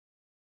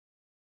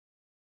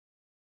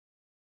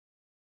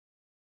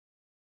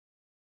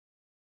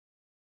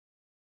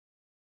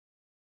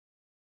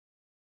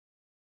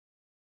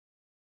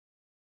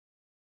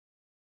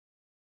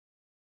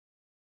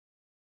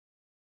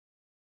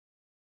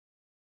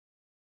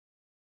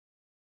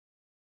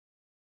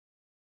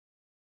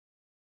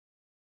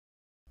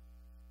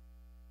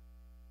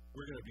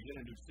We're going to begin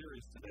a new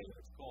series today, and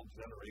it's called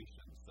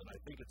Generations. And I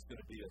think it's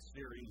going to be a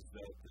series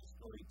that is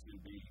going to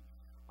be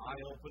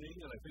eye-opening,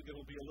 and I think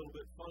it'll be a little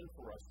bit fun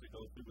for us to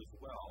go through as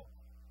well.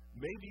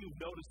 Maybe you've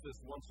noticed this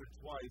once or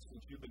twice since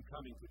you've been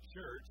coming to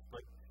church,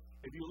 but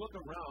if you look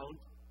around,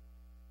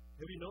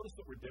 have you noticed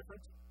that we're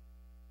different?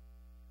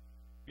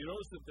 You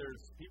notice that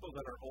there's people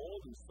that are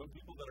old and some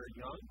people that are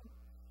young?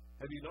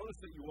 Have you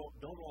noticed that you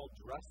don't all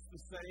dress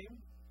the same?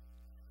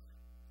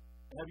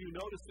 Have you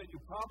noticed that you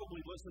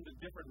probably listen to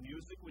different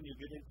music when you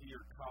get into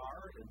your car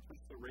and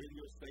push the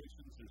radio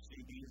stations or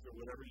CDs or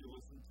whatever you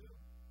listen to?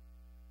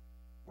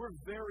 We're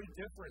very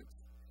different.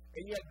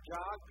 And yet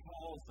God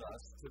calls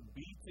us to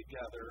be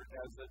together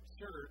as a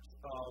church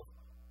of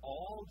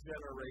all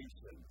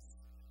generations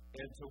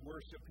and to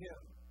worship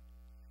Him.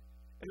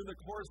 And in the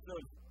course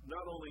of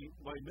not only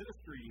my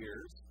ministry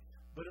years,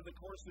 but in the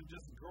course of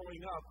just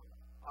growing up,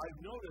 I've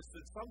noticed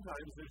that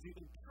sometimes there's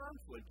even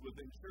conflict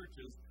within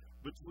churches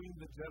between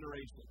the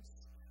generations.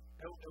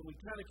 And we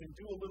kind of can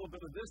do a little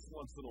bit of this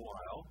once in a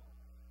while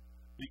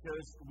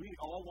because we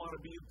all want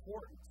to be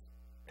important.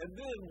 And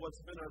then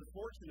what's been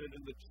unfortunate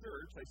in the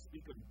church, I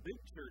speak of big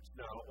church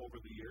now over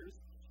the years,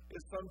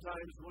 is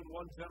sometimes when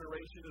one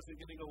generation isn't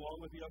getting along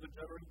with the other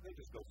generation, they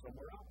just go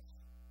somewhere else.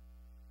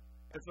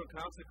 And so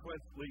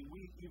consequently,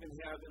 we even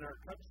have in our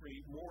country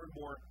more and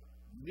more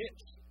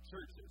niche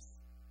churches.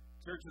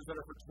 Churches that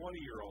are for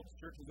 20-year-olds,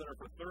 churches that are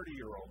for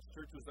 30-year-olds,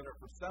 churches that are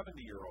for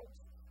 70-year-olds.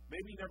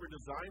 Maybe never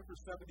designed for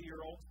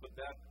 70-year-olds, but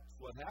that's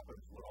what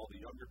happens when all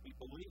the younger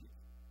people leave.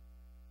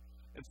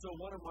 And so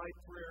one of my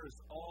prayers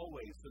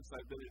always, since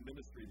I've been in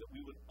ministry, that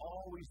we would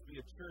always be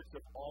a church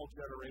of all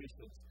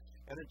generations,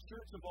 and a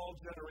church of all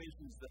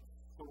generations that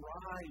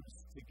thrives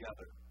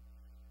together.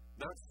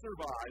 Not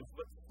survives,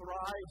 but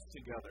thrives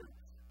together,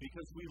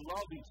 because we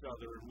love each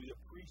other, and we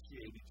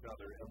appreciate each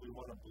other, and we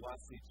want to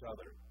bless each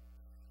other.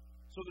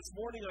 So this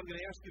morning I'm going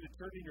to ask you to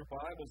turn in your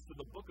Bibles to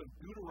the book of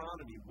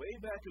Deuteronomy, way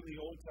back in the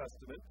Old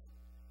Testament.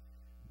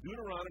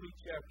 Deuteronomy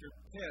chapter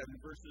 10,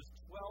 verses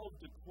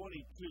 12 to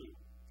 22.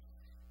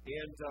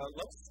 And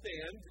let's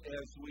stand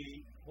as we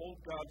hold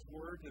God's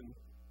Word in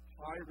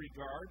high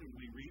regard, and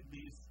we read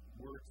these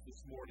words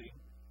this morning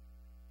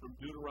from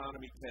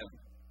Deuteronomy 10.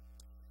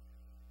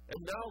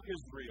 And now,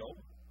 Israel,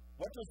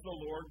 what does the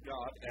Lord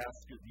God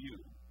ask of you,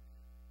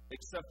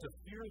 except to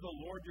fear the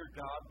Lord your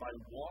God by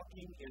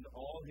walking in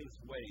all His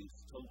ways,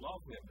 to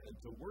love Him and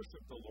to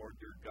worship the Lord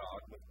your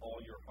God with all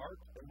your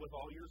heart and with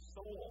all your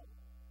soul?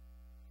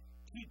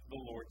 Keep the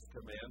Lord's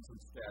commands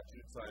and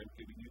statutes I am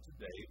giving you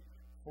today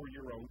for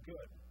your own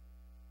good.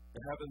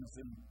 The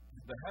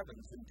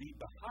heavens, indeed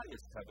the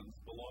highest heavens,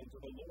 belong to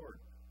the Lord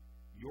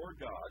your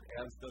God,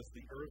 as does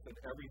the earth and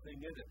everything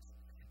in it.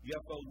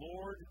 Yet the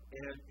Lord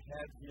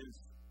had His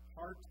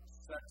heart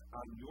set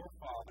on your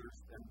fathers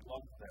and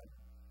loved them.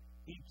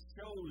 He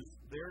chose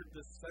their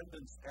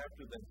descendants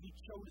after them. He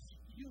chose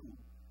you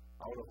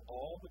out of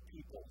all the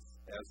peoples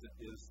as it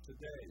is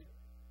today.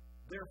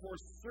 Therefore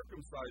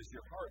circumcise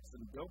your hearts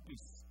and don't be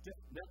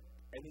stiff-necked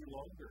any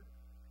longer.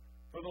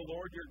 For the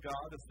Lord your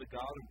God is the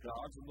God of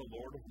gods and the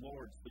Lord of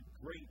lords, the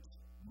great,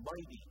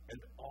 mighty,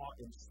 and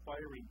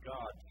awe-inspiring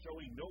God,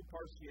 showing no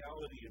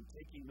partiality and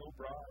taking no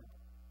bribe.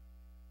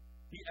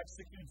 He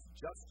executes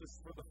justice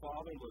for the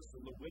fatherless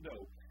and the widow,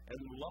 and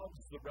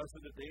loves the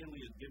resident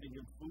alien, giving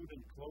him food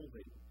and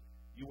clothing.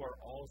 You are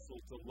also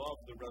to love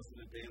the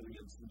resident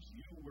alien, since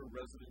you were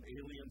resident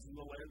aliens in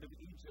the land of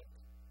Egypt.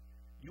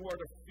 You are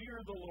to fear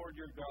the Lord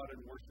your God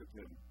and worship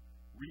Him.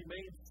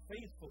 Remain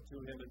faithful to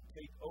Him and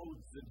take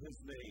oaths in His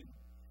name.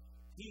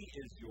 He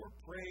is your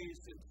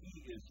praise, and He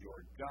is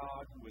your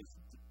God, who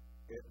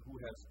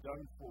has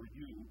done for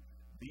you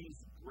these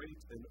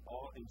great and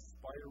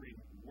awe-inspiring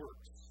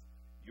works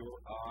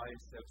your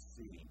eyes have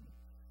seen.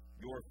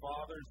 Your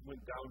fathers went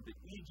down to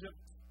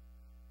Egypt,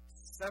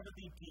 70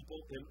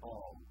 people in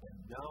all, and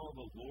now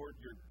the Lord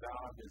your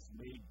God has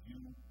made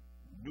you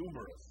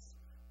numerous,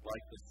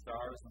 like the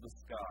stars of the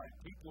sky.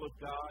 People of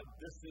God,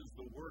 this is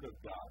the word of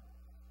God.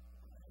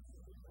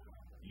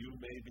 You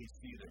may be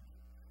seated.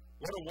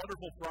 What a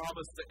wonderful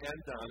promise to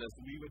end on, as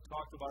we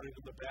talked about it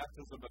in the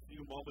baptism a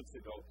few moments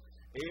ago.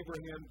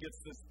 Abraham gets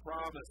this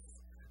promise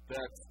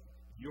that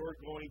you're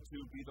going to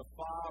be the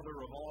father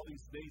of all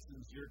these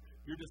nations.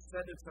 Your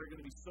descendants are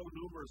going to be so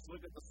numerous. Look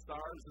at the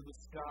stars in the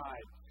sky.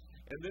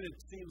 And then it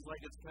seems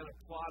like it's kind of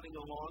plodding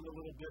along a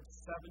little bit.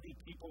 70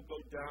 people go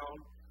down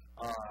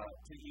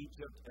to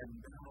Egypt, and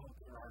now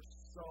there are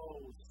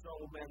so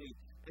many.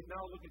 And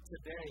now look at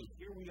today.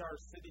 Here we are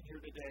sitting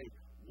here today,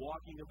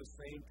 walking in the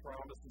same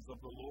promises of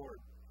the Lord.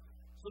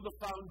 So the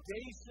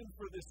foundation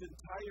for this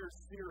entire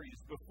series,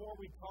 before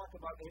we talk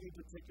about any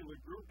particular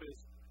group, is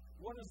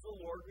what does the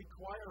Lord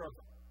require of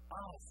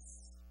us?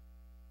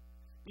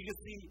 Because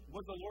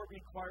what the Lord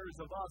requires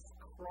of us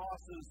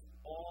crosses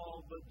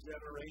all the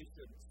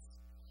generations.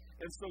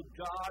 And so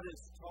God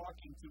is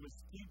talking to His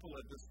people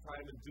at this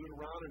time in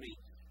Deuteronomy.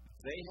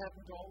 They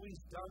haven't always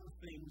done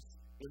things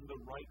in the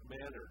right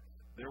manner.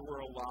 There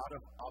were a lot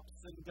of ups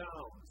and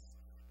downs.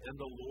 And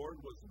the Lord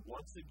was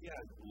once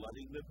again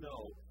letting them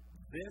know,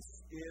 This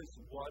is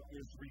what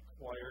is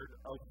required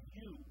of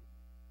you.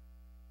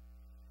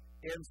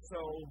 And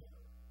so,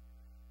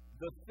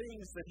 the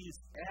things that he's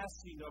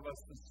asking of us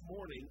this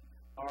morning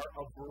are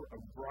a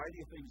variety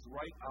of things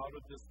right out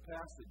of this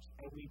passage.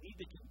 And we need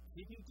to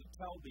continue to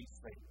tell these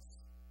things.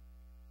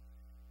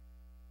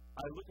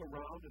 I look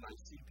around and I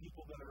see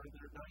people that are in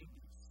their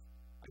 90s.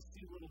 I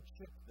see a little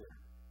chick there.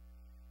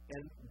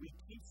 And we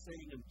keep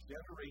saying in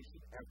generation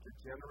after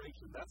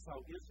generation, that's how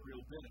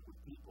Israel did it with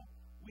people.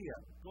 We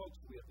have books,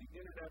 we have the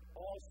internet,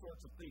 all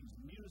sorts of things,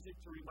 music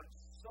to remind,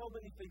 so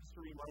many things to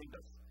remind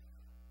us.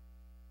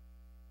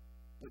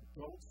 But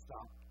don't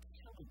stop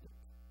telling it.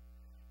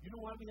 You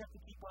know why we have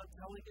to keep on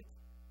telling it?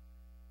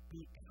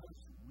 Because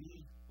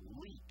we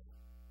leak.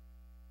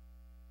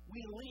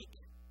 We leak.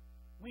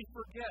 We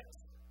forget.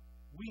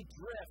 We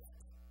drift.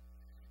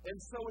 And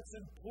so it's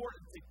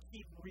important to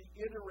keep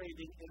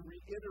reiterating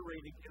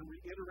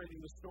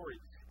the story.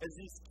 As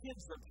these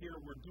kids up here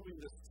were doing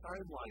this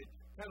timeline,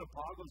 it kind of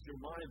boggles your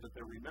mind that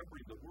they're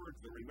remembering the words,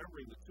 they're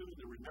remembering the tune,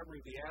 they're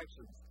remembering the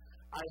actions.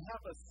 I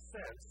have a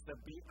sense that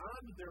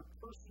beyond their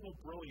personal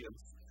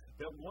brilliance,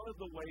 that one of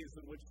the ways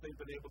in which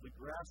they've been able to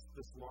grasp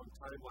this long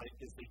timeline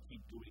is they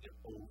keep doing it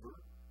over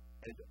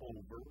and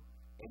over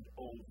and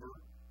over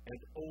and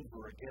over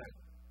again.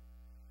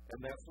 And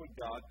that's what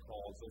God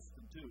calls us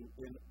to do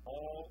in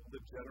all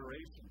the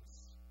generations.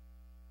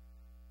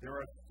 There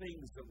are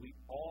things that we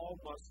all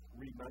must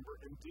remember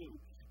and do.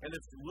 And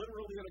it's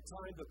literally at a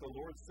time that the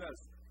Lord says,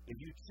 if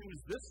you choose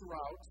this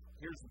route,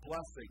 here's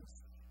blessings.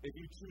 If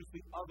you choose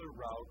the other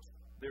route,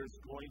 there's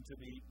going to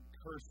be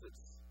curses.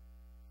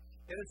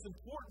 And it's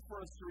important for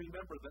us to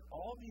remember that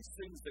all these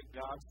things that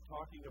God's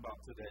talking about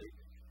today,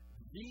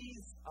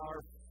 these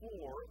are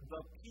for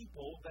the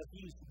people that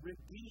He's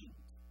redeemed.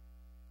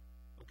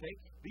 Okay?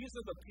 These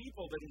are the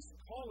people that He's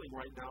calling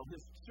right now,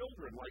 His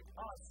children like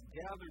us,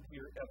 gathered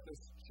here at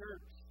this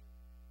church.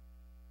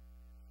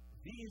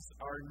 These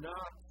are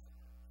not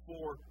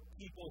for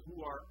people who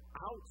are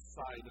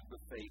outside of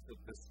the faith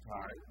at this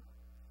time,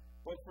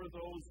 but for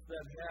those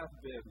that have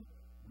been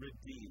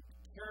redeemed.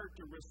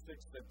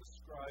 Characteristics that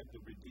describe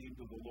the redeemed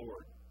of the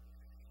Lord.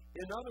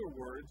 In other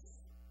words,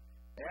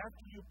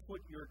 after you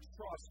put your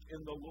trust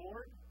in the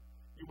Lord,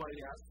 you might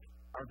ask,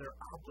 are there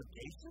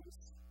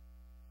obligations?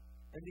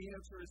 And the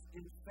answer is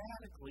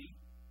emphatically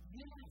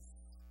yes.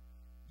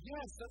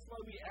 Yes, that's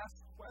why we ask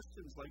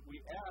questions like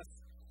we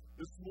asked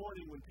this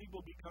morning when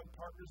people become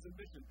partners in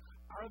mission.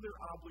 Are there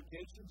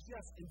obligations?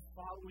 Yes. In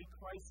following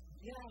Christ?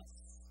 Yes.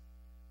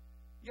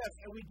 Yes,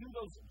 and we do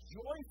those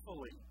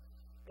joyfully.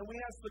 And we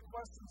ask the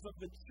questions of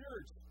the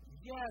church.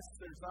 Yes,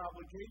 there's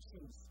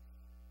obligations.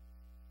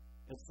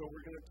 And so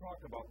we're going to talk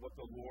about what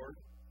the Lord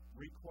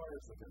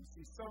requires of Him.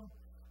 See, some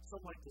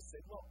like to say,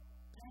 well,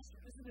 Pastor,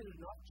 isn't it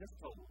enough just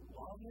to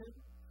love Him?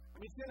 I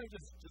mean, can't I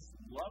just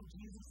love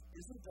Jesus?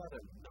 Isn't that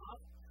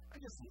enough? I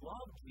just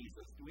love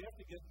Jesus. Do we have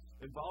to get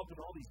involved in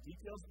all these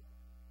details?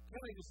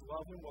 Can't I just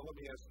love Him? Well, let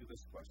me ask you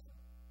this question.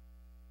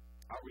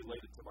 I'll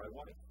relate it to my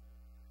wife.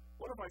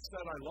 What if I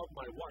said I love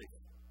my wife,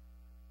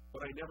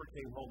 but I never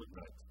came home at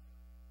night?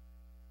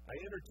 I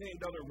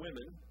entertained other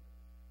women.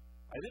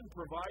 I didn't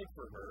provide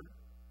for her.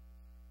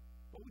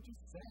 What would you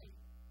say?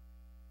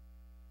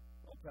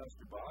 Well,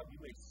 Pastor Bob, you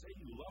may say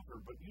you love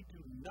her, but you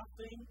do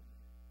nothing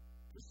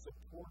to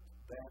support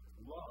that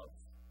love.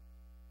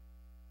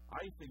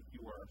 I think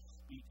you are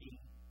speaking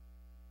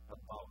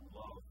about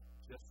love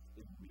just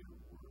in mere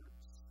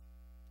words.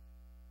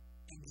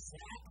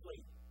 Exactly.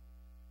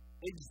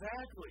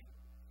 Exactly.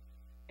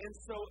 And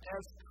so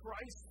as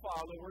Christ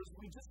followers,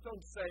 we just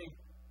don't say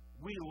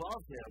we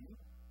love Him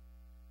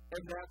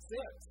and that's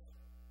it.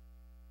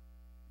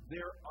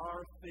 There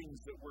are things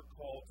that we're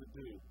called to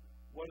do.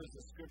 What does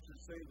the Scripture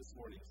say this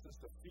morning? It says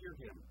to fear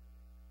Him.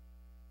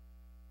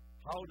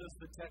 How does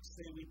the text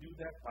say we do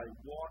that? By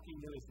walking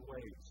in His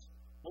ways.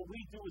 What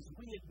we do is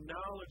we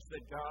acknowledge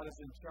that God is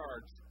in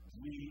charge.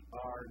 We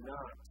are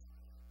not.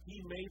 He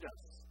made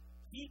us.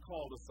 He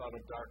called us out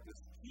of darkness.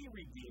 He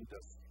redeemed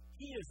us.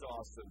 He is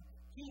awesome.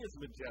 He is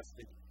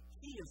majestic.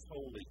 He is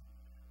holy.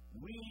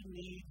 We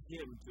need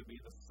Him to be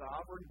the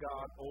sovereign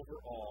God over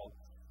all.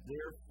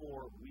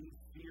 Therefore, we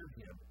fear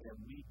Him and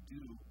we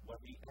do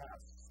what He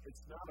asks.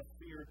 It's not a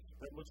fear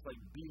that looks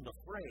like being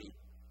afraid,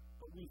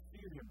 but we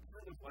fear Him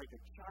kind of like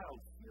a child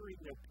fearing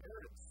their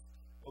parents,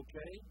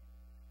 okay?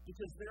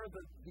 Because they're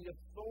the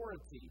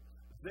authority.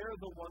 They're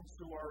the ones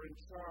who are in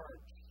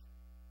charge.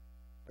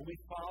 And we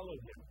follow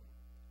Him.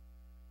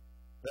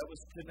 That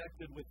was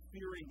connected with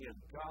fearing Him.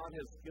 God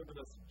has given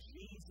us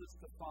Jesus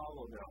to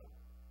follow now.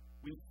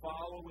 We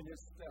follow in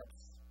His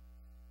steps.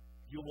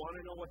 You want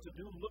to know what to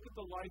do? Look at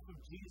the life of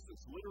Jesus.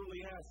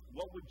 Literally ask,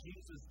 what would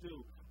Jesus do?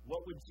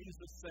 What would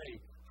Jesus say?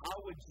 How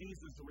would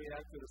Jesus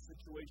react in a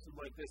situation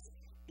like this?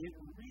 It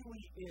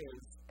really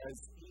is as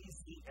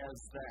easy as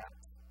that.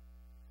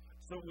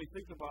 So when we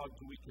think about,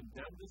 do we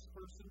condemn this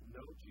person?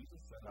 No,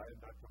 Jesus said, I am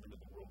not come into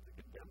the world to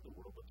condemn the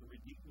world, but to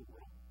redeem the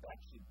world. That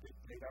should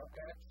dictate our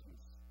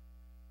actions.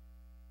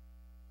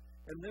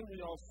 And then we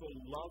also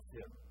love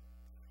Him.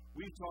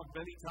 We've talked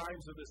many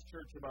times in this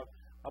church about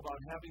about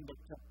having the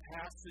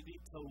capacity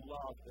to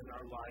love in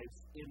our lives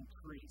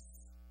increase.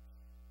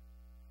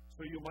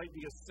 So you might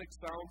be a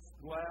 6-ounce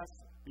glass,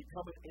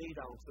 become an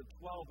 8-ounce, a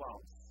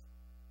 12-ounce.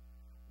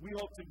 We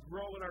hope to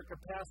grow in our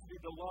capacity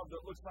to love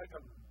that looks like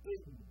a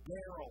big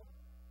barrel.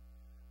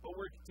 But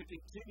we're to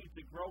continue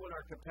to grow in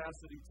our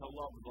capacity to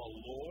love the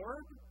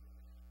Lord,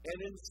 and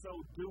in so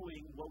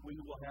doing, what we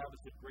will have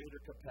is a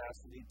greater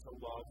capacity to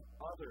love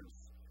others.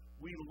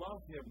 We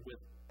love Him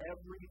with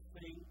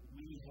everything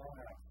we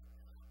have.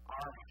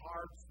 Our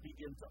hearts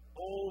begin to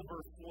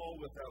overflow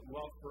with that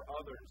love for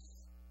others.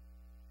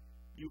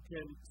 You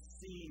can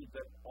see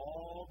that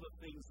all the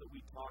things that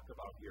we talk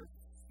about here,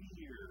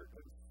 fear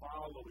and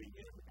following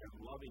Him and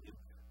loving Him,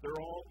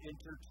 they're all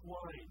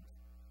intertwined.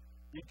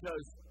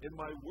 Because in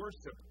my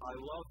worship, I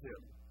love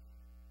Him.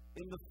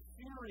 In the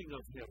fearing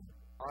of Him,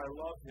 I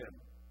love Him.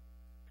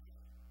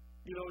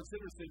 You know, it's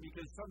interesting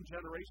because some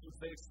generations,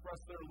 they express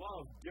their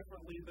love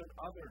differently than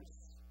others.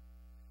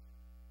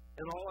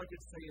 And all I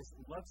can say is,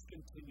 let's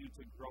continue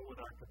to grow in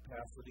our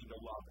capacity to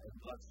love, and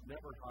let's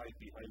never hide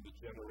behind the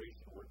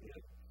generation we're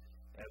in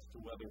as to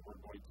whether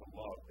we're going to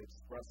love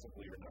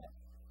expressively or not.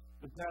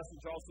 The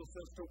passage also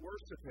says to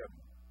worship Him.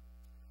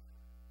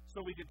 So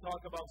we can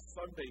talk about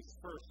Sundays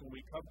first when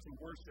we come to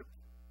worship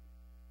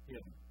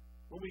Him.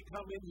 When we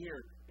come in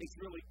here, it's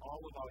really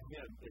all about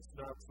Him. It's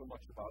not so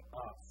much about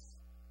us.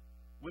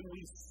 When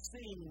we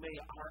sing, may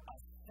our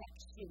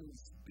affections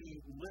be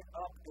lit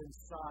up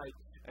inside,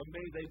 and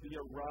may they be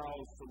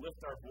aroused to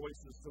lift our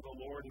voices to the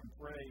Lord in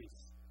praise.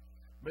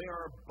 May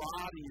our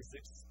bodies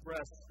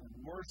express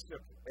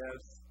worship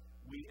as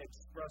we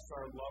express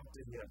our love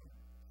to Him.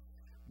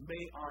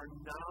 May our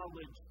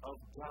knowledge of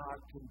God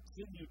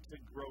continue to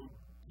grow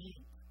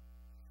deep.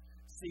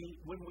 See,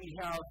 when we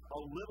have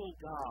a little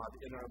God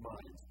in our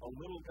minds,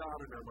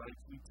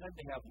 we tend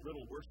to have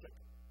little worship.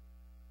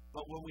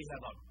 But when we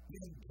have a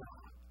big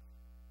God,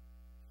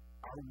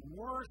 our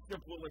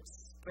worship will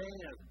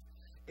expand.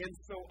 And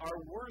so our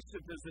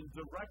worship is in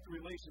direct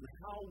relation.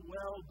 How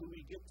well do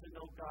we get to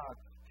know God?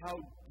 How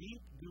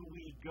deep do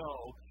we go?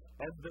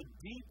 And the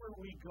deeper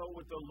we go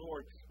with the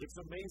Lord, it's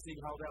amazing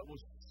how that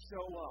will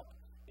show up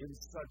in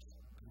such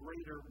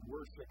greater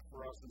worship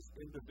for us as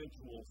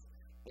individuals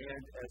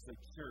and as a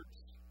church.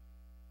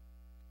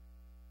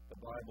 The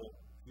Bible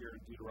here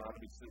in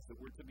Deuteronomy says that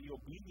we're to be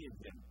obedient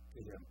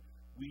to Him.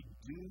 We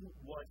do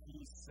what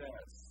He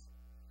says.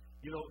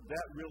 You know,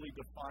 that really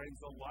defines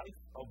a life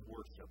of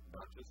worship,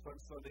 not just on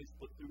Sundays,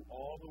 but through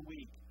all the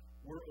week.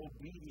 We're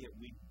obedient.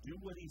 We do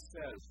what He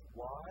says.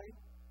 Why?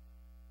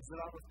 Is it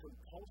out of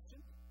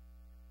compulsion?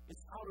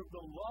 It's out of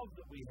the love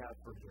that we have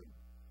for Him.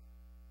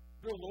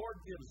 The Lord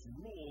gives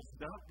rules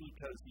not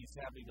because He's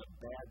having a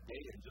bad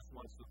day and just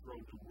wants to throw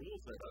new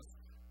rules at us.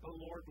 The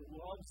Lord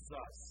loves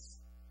us.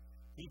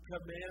 He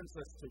commands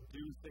us to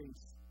do things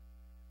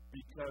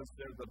because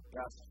they're the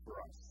best for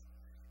us.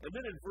 And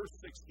then in verse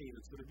 16,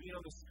 it's going to be on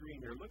the screen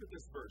here. Look at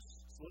this verse.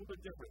 It's a little bit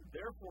different.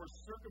 Therefore,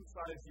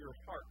 circumcise your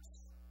hearts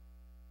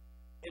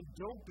and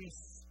don't be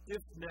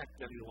stiff-necked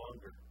any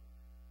longer.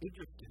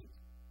 Interesting.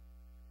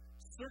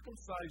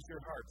 Circumcise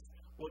your hearts.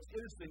 Well, it's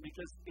interesting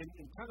because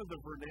in kind of the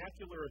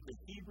vernacular of the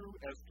Hebrew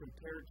as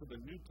compared to the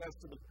New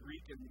Testament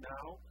Greek and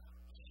now,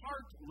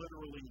 heart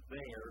literally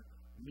there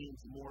means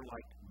more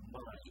like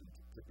mind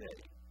today.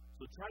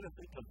 So try to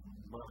think of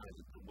mind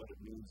and what it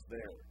means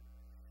there.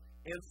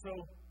 And so,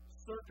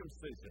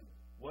 circumcision,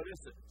 what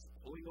is it? It's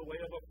pulling away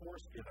of a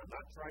foreskin. I'm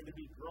not trying to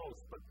be gross,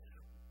 but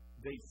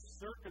they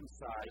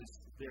circumcised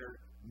their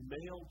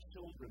male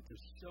children to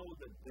show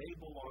that they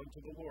belong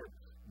to the Lord.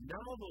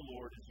 Now the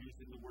Lord is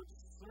using the word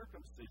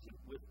circumcision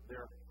with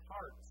their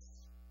hearts.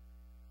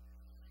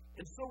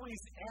 And so what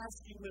He's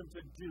asking them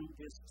to do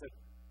is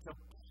to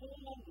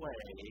pull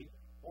away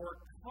or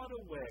cut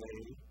away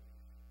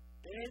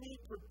any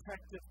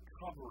protective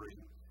covering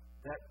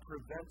that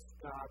prevents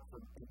God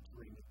from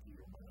entering into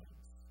your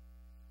minds.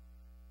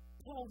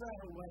 Pull that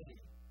away.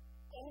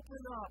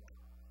 Open up.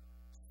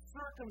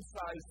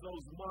 Circumcise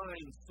those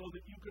minds so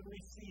that you can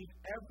receive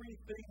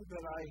everything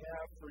that I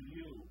have for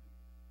you.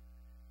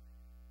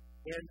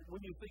 And when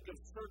you think of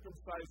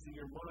circumcising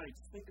your minds,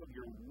 think of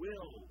your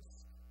wills,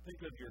 think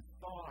of your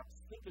thoughts,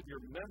 think of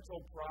your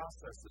mental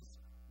processes.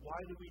 Why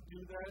do we do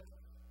that?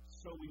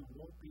 So we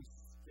won't be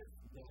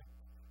stiff-necked.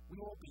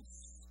 We won't be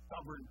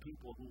stubborn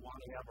people who want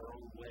to have our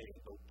own way and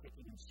go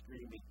kicking and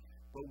screaming,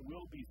 but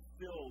we'll be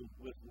filled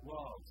with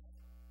love.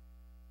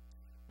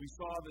 We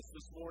saw this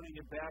morning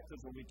in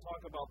baptism. When we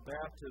talk about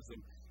baptism,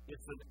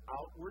 it's an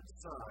outward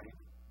sign,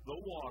 the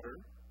water,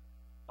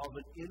 of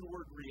an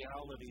inward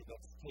reality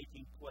that's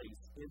taking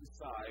place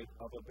inside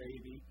of a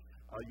baby,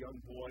 a young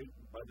boy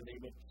by the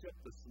name of Chip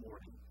this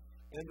morning.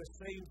 And the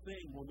same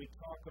thing when we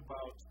talk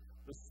about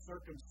the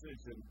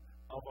circumcision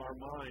of our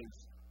minds.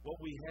 What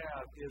we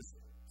have is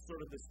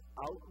sort of this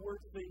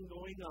outward thing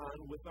going on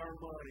with our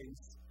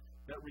minds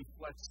that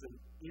reflects an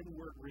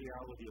inward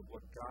reality of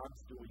what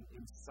God's doing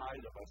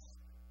inside of us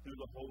through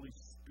the Holy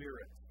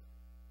Spirit.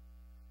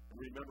 And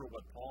remember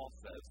what Paul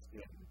says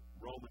in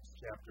Romans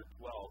chapter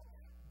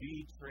 12.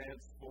 Be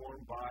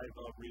transformed by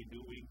the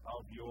renewing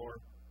of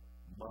your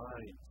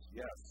minds.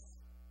 Yes.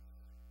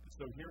 And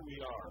so here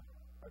we are,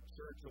 a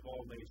church of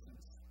all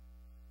nations,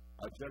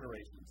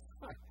 generations.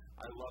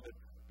 I love it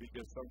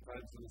because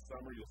sometimes in the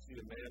summer you'll see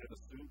a man in a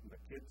suit and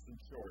the kids in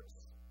shorts.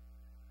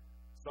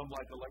 Some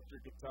like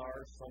electric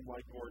guitars, some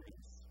like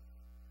organs.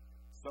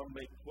 Some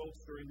make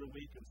quotes during the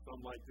week, and some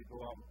like to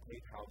go out and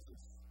paint houses.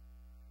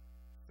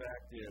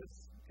 Fact is,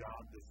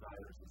 God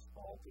desires us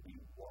all to be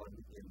one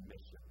in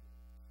mission.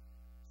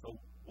 So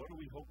what do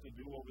we hope to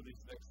do over these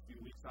next few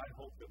weeks? I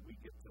hope that we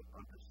get to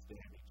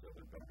understand each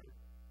other better.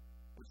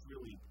 It's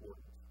really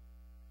important.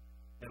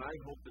 And I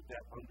hope that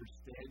that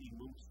understanding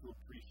moves to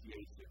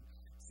appreciation.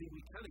 See, we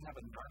kind of have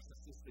a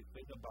narcissistic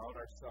thing about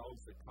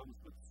ourselves that comes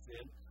with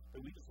sin, that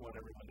we just want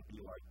everyone to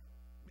be like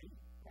me,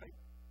 right?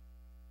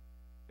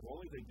 If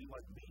only they be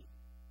like me.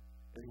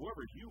 And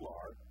whoever you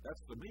are,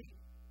 that's the me.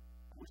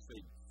 I wish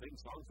they'd sing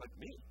songs like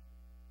me.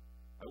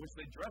 I wish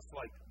they'd dress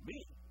like me.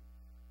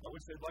 I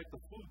wish they'd like the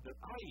food that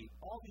I eat.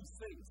 All these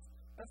things.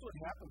 That's what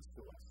happens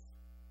to us.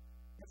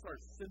 That's our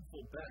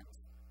sinful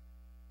bent.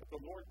 But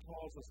the Lord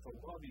calls us to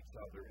love each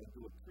other and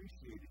to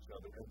appreciate each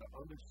other and to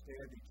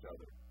understand each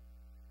other.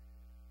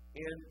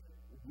 And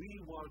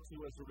we want to,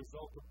 as a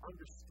result of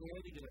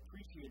understanding and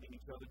appreciating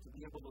each other, to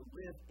be able to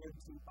live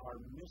into our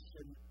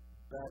mission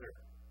better.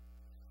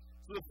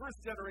 So the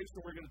first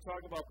generation we're going to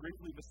talk about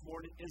briefly this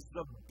morning is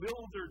the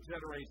builder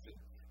generation.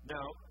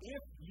 Now,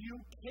 if you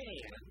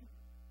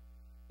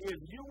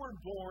were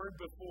born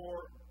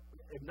before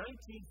in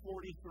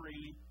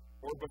 1943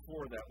 or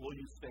before that, will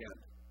you stand?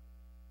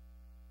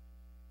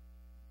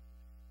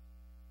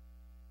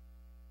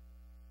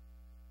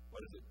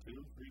 What is it, 2,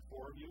 3,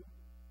 4 of you?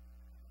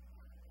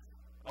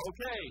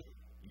 Okay,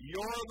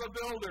 you're the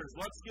builders.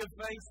 Let's give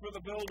thanks for the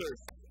builders.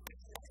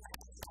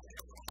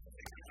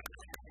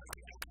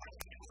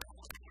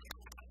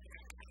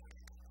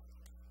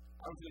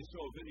 I was going to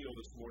show a video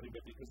this morning,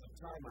 but because of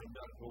time, I'm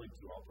not going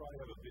to. I'll probably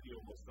have a video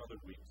most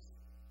other weeks.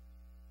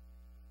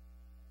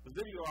 The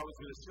video I was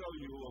going to show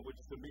you,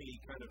 which to me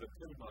kind of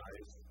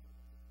epitomized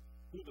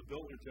who the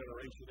builder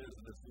generation is,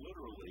 and it's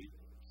literally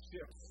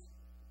ships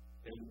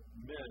and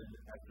men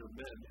after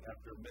men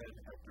after men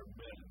after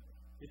men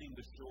hitting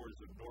the shores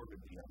of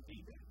Normandy on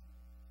D-Day.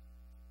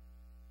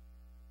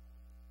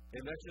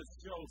 And that just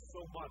shows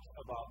so much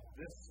about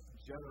this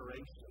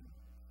generation,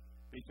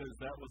 because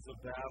that was a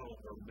battle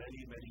where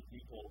many, many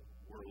people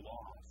were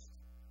lost,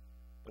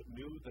 but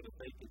knew that if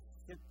they could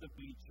hit the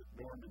beach of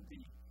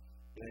Normandy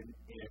and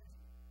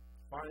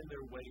find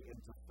their way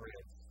into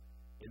France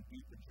and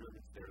beat the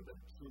Germans there, that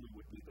truly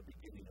would be the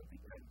beginning of the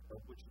end,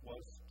 which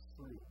was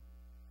true.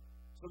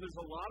 So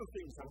there's a lot of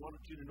things I wanted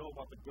you to know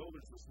about the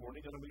builders this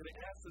morning, and I'm going to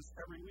ask this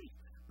every week.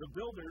 The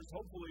builders,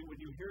 hopefully when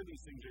you hear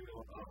these things, you're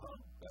going,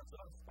 that's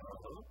us,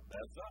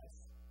 that's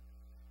us.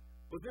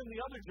 But then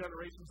the other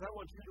generations, I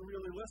want you to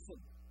really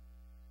listen.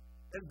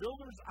 And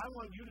builders, I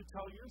want you to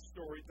tell your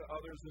story to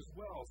others as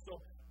well. So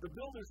the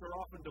builders are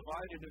often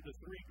divided into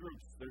 3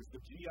 groups. There's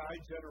the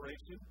GI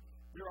generation.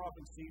 They're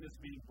often seen as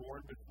being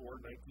born before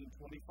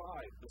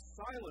 1925. The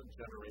silent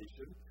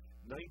generation,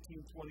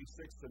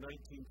 1926 to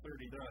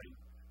 1939.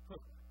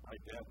 My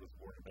dad was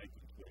born in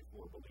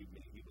 1924, believe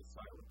me, he was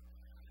silent.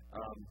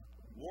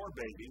 War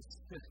babies,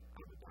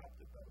 I'm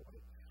adopted by the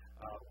way.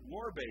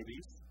 War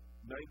babies,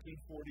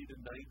 1940 to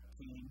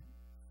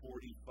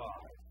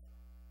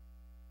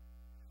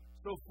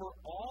 1945. So for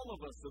all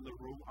of us in the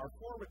room, our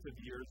formative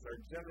years are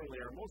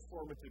generally, our most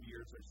formative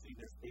years are seen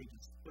as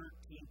ages 13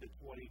 to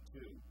 22.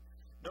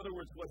 In other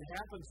words, what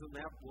happens in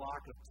that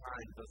block of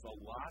time does a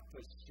lot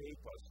to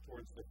shape us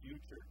towards the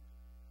future.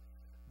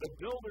 The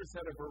builders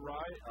had a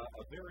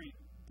very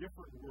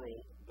different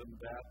world than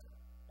that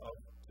of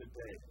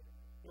today.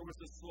 There was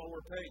a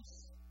slower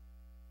pace.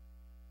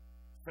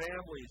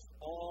 Families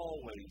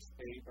always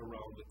ate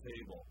around the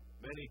table,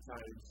 many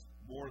times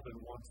more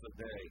than once a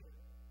day.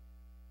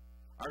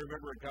 I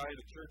remember a guy at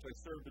a church I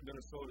served in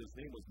Minnesota, his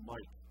name was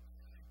Mike.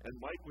 And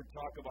Mike would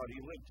talk about,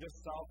 he lived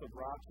just south of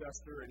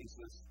Rochester, and he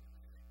says,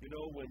 you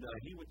know, when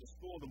he went to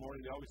school in the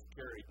morning, he always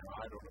carried, now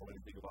I don't know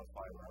anything about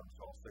firearms,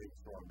 so I'll say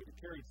it's wrong, but he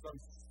carried some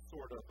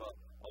sort of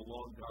a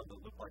long gun that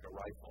looked like a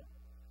rifle.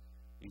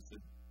 He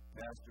said,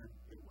 Pastor,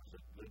 it was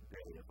a good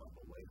day if on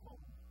the way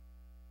home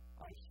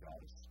I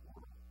shot a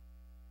squirrel.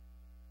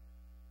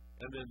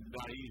 And then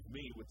naive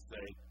me would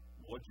say,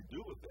 what'd you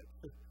do with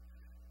it?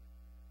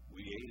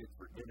 We ate it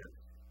for dinner.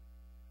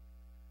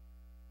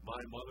 My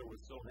mother was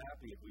so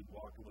happy if we'd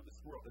walk in with a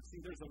squirrel. But see,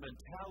 there's a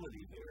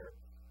mentality there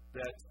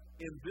that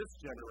in this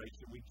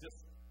generation,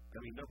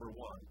 number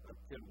one, a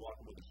kid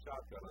walking with a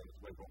shotgun on his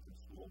way home from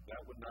school, that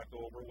would not go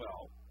over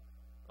well.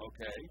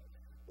 Okay?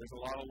 There's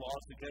a lot of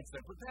laws against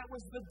that, but that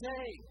was the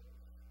day.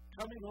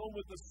 Coming home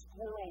with a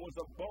squirrel was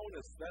a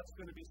bonus. That's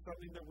going to be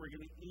something that we're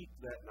going to eat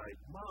that night.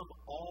 Mom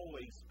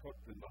always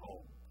cooked in the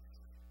home.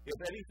 If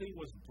anything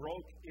was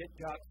broke, it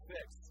got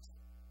fixed.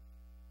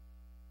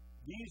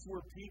 These were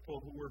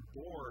people who were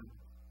born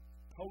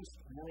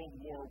post-World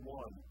War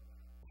I.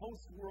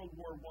 Post-World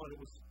War I,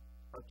 it was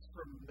a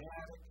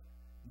traumatic,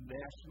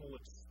 national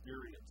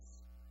experience.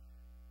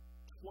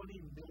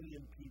 20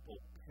 million people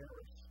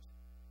perished,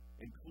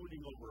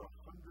 including over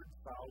 100,000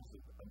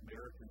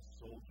 American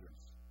soldiers.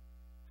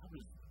 How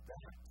does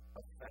that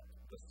affect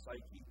the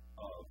psyche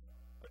of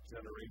a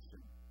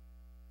generation?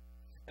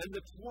 And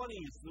the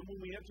 20s, when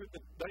we entered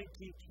the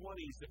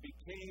 1920s, it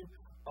became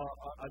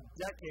a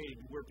decade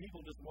where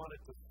people just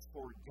wanted to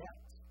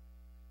forget.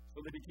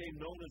 So they became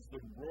known as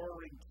the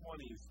Roaring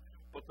 20s.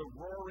 But the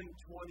Roaring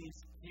 20s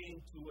came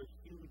to a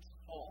huge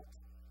halt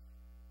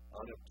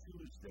on a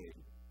Tuesday,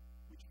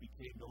 which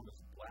became known as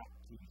Black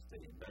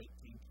Tuesday in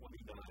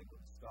 1929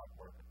 when the stock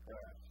market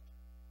crashed.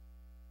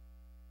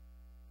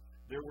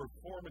 There were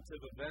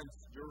formative events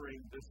during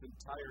this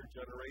entire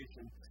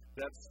generation.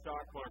 That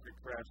stock market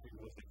crashing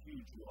was a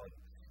huge one,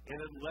 and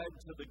it led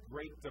to the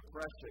Great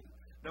Depression.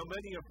 Now,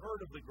 many have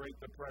heard of the Great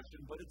Depression,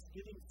 but it's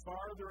getting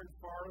farther and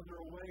farther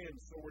away, and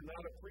so we're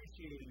not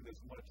appreciating it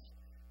as much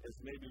as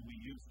maybe we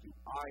used to.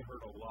 I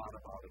heard a lot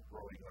about it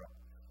growing up.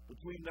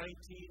 Between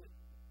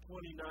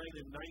 1929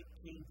 and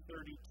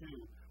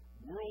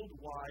 1932,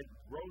 worldwide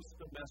gross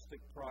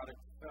domestic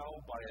product fell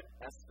by an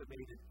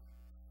estimated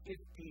 15%.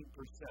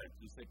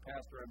 You say,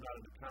 Pastor, I'm not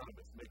an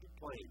economist. Make it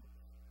plain.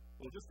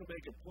 Well, just to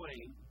make it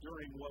plain,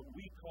 during what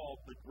we called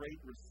the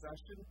Great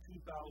Recession,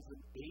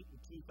 2008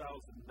 and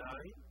 2009,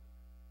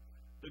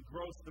 the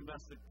gross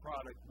domestic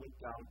product went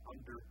down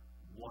under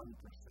 1%.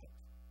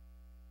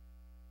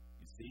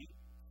 You see,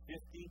 15%,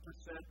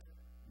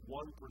 1%.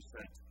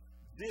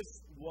 This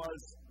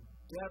was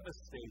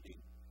devastating.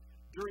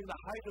 During the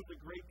height of the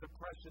Great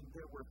Depression,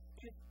 there were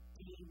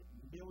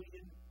 15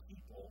 million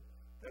people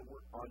that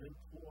were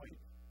unemployed.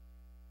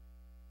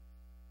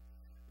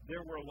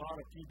 There were a lot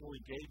of people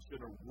engaged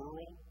in a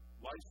rural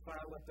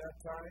lifestyle at that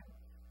time,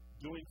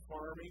 doing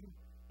farming,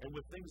 and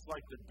with things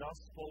like the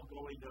Dust Bowl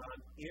going on,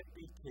 it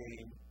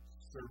became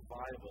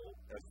survival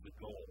as the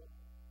goal.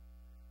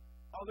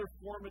 Other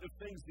formative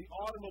things, the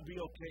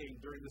automobile came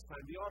during this time.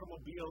 The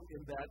automobile,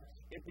 in that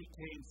it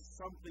became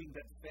something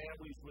that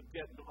families would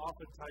get, and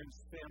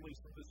oftentimes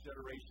families from this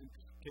generation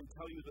can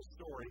tell you the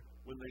story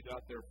when they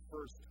got their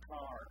first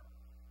car.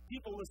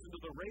 People listened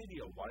to the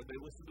radio. Why did they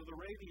listen to the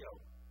radio?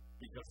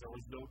 Because there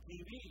was no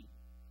TV.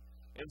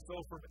 And so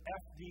from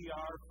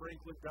FDR,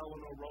 Franklin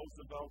Delano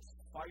Roosevelt's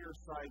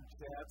fireside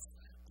chats,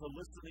 to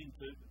listening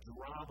to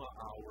drama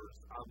hours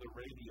on the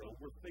radio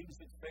were things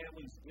that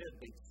families did.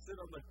 They'd sit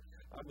on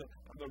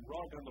the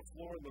rug on the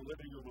floor in the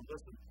living room and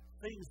listen.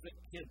 Things that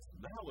kids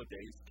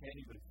nowadays can't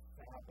even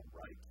fathom,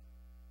 right?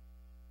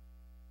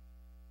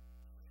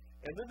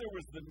 And then there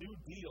was the New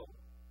Deal.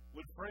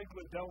 When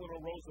Franklin Delano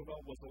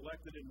Roosevelt was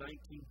elected in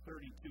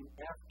 1932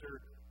 after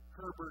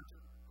Herbert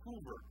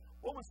Hoover.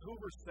 What was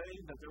Hoover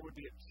saying? That there would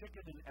be a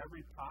chicken in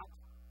every pot?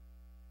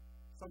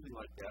 Something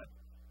like that.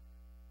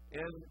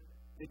 And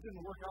it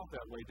didn't work out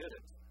that way, did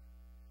it?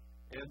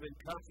 And then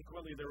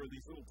consequently, there were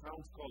these little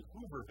towns called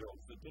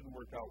Hoovervilles that didn't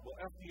work out.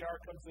 Well, FDR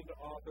comes into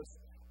office,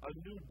 a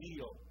New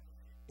Deal,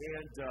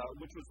 and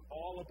which was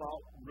all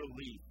about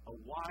relief. A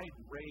wide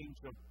range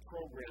of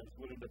programs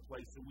went into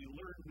place, and we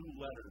learned new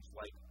letters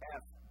like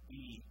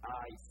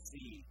FDIC,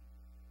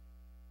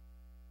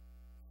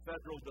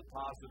 Federal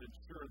Deposit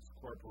Insurance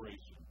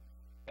Corporation,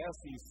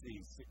 SEC,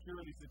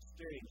 Securities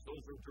Exchange.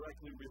 Those are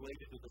directly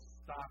related to the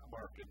stock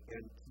market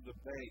and to the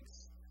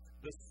banks.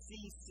 The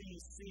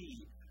CCC,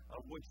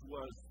 which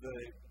was the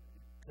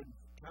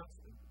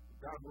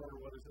Groundwater,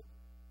 what is it?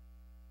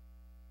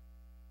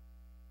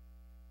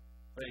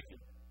 Thank you.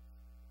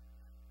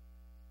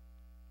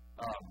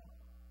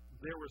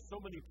 There were so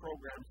many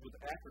programs with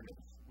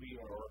acronyms,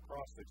 or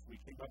acrostics, we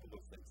came up with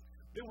those things.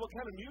 Then what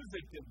kind of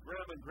music did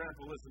Grandma and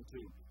Grandpa listen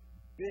to?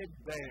 Big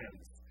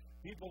bands.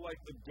 People like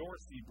the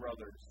Dorsey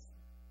Brothers,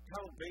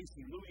 Count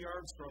Basie, Louis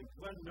Armstrong,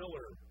 Glenn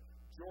Miller,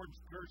 George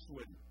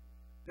Gershwin,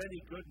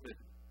 Benny Goodman.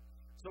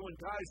 So when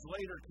guys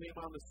later came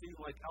on the scene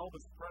like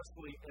Elvis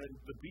Presley and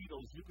the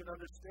Beatles, you can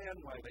understand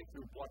why they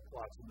threw blood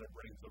clots in their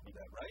brains over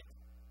that, right?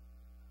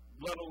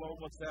 Let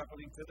alone what's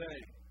happening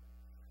today.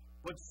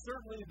 But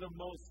certainly the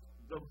most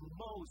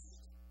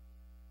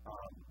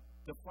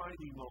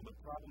defining moment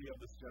probably of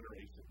this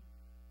generation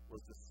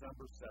was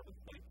December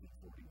 7th,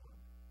 1941.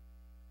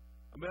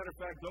 A matter of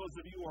fact, those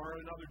of you who are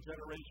in other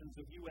generations,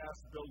 if you ask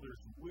builders,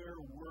 where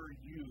were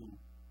you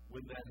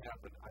when that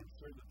happened? I'm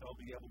sure that they'll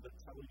be able to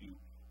tell you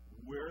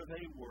where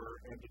they were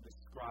and to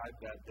describe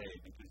that day,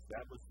 because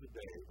that was the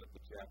day that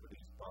the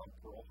Japanese bombed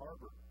Pearl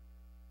Harbor.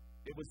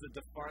 It was a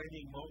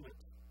defining moment.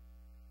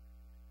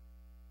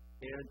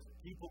 And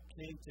people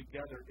came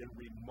together in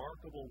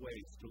remarkable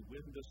ways to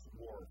win this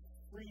war.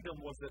 Freedom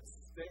was at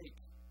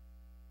stake.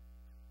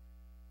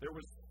 There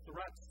was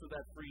threats to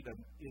that freedom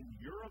in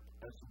Europe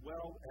as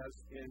well as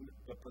in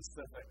the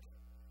Pacific.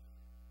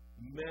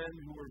 Men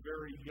who were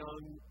very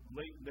young,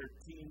 late in their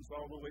teens,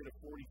 all the way to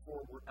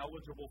 44, were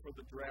eligible for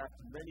the draft.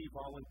 Many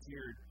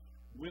volunteered.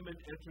 Women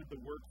entered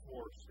the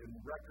workforce in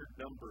record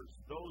numbers.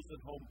 Those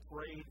at home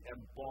prayed and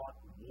bought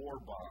war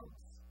bonds.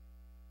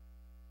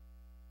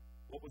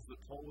 What was the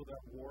toll of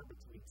that war?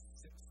 Between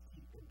 60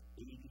 and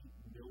 80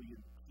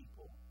 million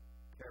people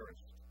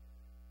perished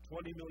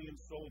 20 million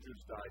soldiers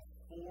died,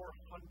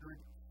 400,000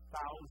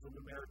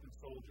 American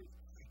soldiers.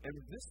 And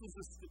this is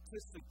a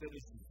statistic that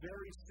is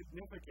very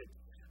significant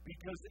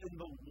because in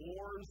the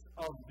wars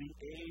of the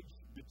age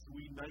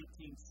between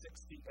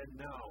 1960 and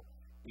now,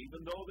 even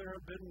though there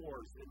have been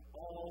wars, and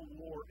all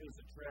war is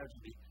a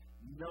tragedy,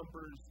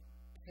 numbers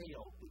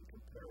pale in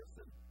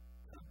comparison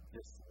to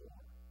this war.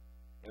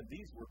 And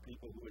these were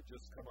people who had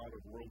just come out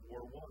of World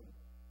War I.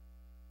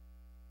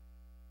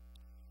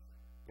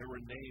 There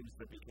were names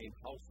that became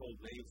household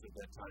names at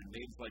that time,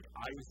 names like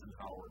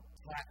Eisenhower,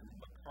 Patton,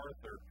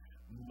 MacArthur,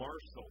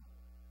 Marshall.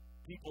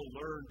 People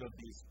learned of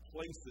these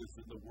places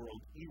in the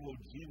world: Iwo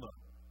Jima,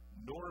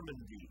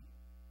 Normandy,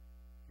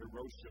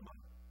 Hiroshima,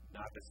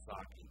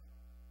 Nagasaki.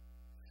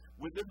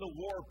 Within the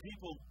war,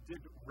 people did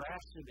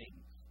rationing.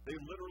 They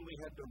literally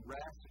had to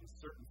ration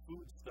certain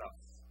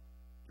foodstuffs.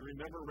 Do you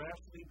remember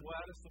rationing,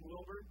 Gladys and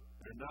Wilbur?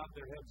 They're nodding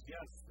their heads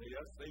yes.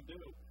 They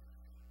do.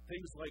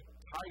 Things like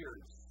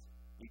tires,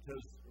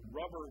 because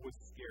rubber was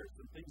scarce,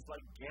 and things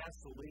like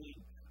gasoline.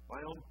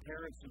 My own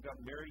parents, who got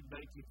married in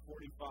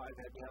 1945,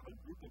 had to have a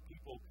group of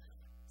people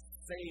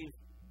save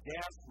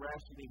gas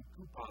rationing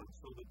coupons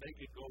so that they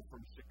could go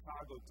from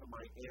Chicago to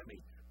Miami.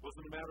 It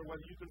wasn't a matter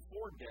whether you could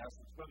afford gas,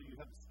 it's whether you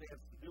had the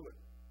stance to do it.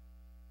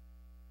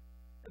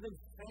 And then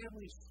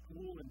family,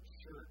 school, and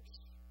church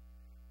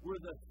were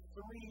the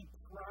three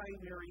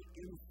primary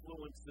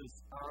influences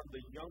on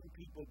the young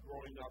people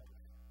growing up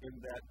in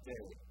that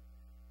day.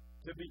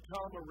 To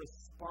become a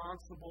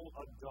responsible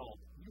adult,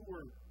 you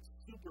were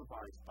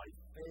supervised by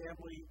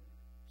family,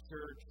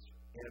 church,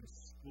 and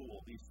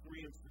school. These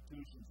three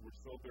institutions were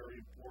so very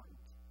important.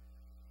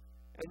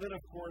 And then,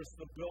 of course,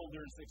 the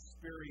builders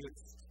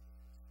experienced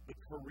the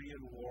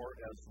Korean War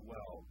as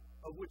well,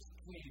 of which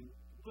came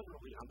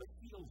literally on the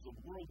heels of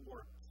World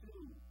War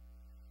II.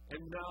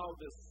 And now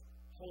this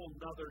whole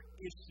other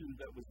issue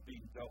that was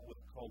being dealt with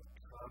called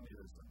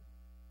communism.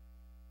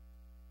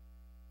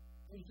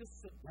 You just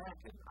sit back,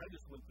 and I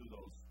just went through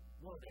those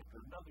one after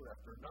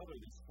another,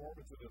 these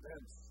formative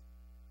events.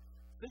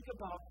 Think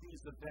about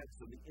these events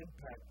and the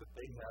impact that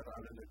they had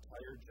on an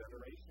entire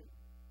generation.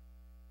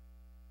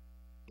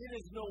 It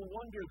is no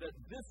wonder that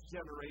this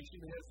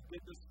generation has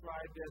been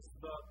described as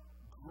the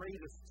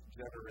greatest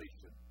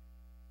generation.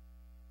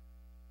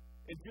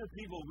 And dear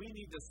people, we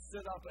need to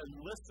sit up and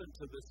listen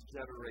to this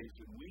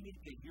generation. We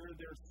need to hear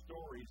their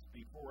stories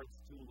before it's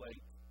too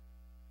late.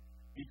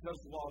 Because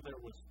while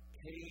there was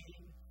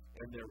pain,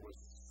 and there was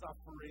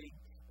suffering,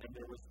 and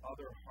there was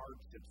other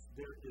hardships,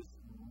 there is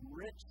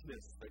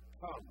richness that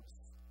comes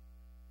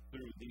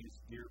through these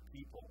dear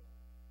people.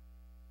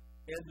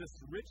 And this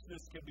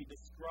richness can be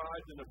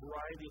described in a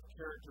variety of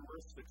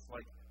characteristics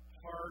like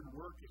hard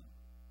working.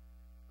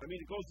 I mean,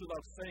 it goes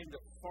without saying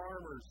that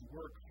farmers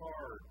work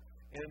hard,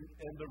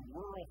 and the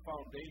rural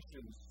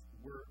foundations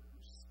were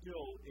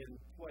still in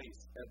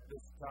place at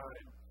this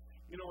time.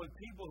 You know, and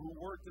people who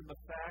worked in the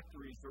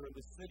factories or in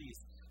the cities,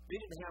 they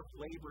didn't have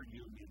labor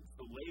unions,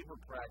 the labor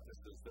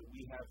practices that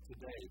we have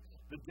today.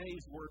 The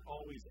days weren't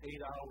always 8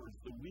 hours.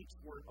 The weeks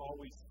weren't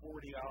always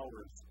 40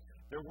 hours.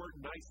 There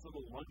weren't nice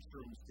little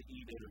lunchrooms to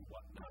eat in and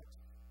whatnot.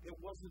 It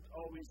wasn't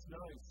always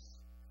nice.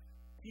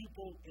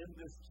 People in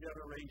this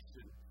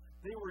generation,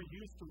 they were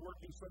used to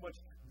working so much.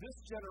 This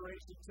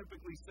generation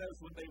typically says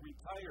when they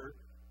retire,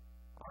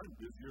 I'm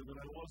busier than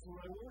I was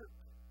when I worked.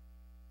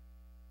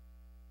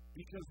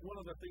 Because one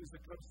of the things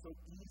that comes so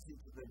easy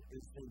to them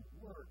is they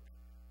work.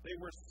 They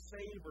were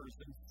savers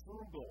and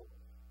frugal.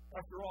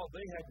 After all,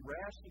 they had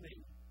rationing.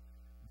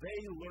 They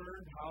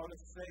learned how to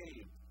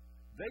save.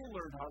 They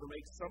learned how to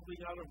make something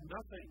out of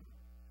nothing.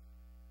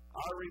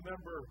 I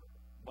remember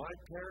my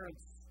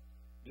parents,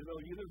 you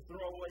didn't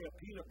throw away a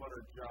peanut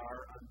butter jar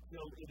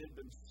until it had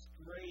been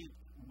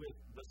scraped with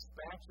the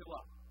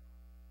spatula.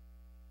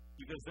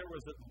 Because there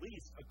was at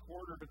least a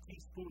quarter of a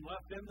teaspoon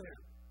left in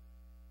there.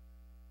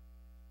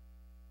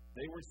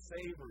 They were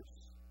savers.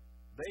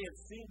 They had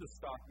seen the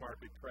stock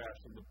market crash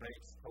and the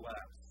banks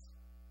collapse.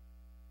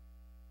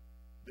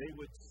 They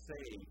would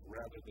save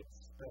rather than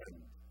spend.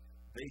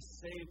 They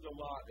saved a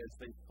lot as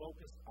they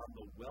focused on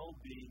the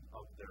well-being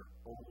of their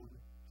own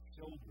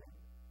children.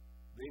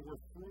 They were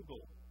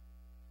frugal.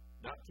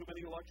 Not too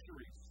many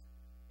luxuries.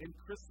 In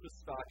Christmas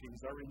stockings,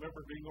 I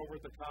remember being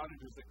over at the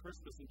cottages at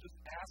Christmas and just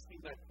asking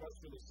that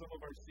question of some of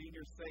our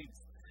senior saints.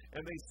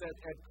 And they said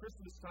at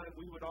Christmas time,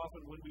 we would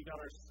often, when we got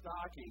our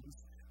stockings,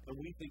 and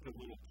we think of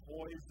little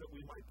toys that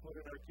we might put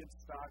in our kids'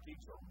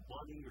 stockings, or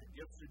money, or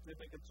gift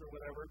certificates, or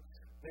whatever,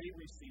 they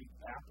received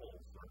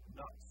apples, or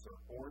nuts, or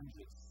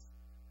oranges.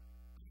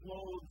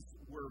 Clothes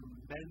were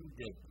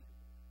mended.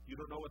 You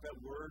don't know what that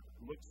word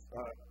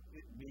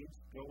it means?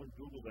 Go and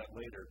Google that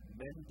later.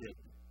 Mended.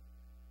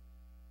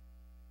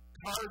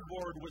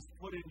 Cardboard was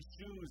put in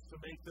shoes to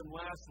make them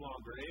last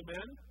longer.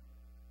 Amen?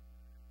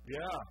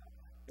 Yeah.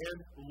 And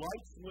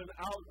lights went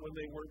out when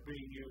they weren't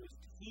being used.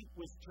 Heat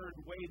was turned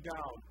way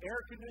down. Air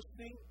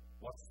conditioning?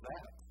 What's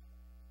that?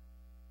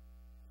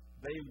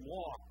 They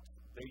walked.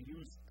 They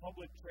used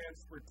public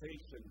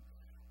transportation.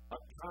 A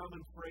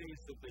common phrase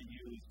that they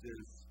used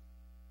is,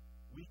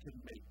 we can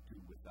make do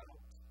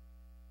without.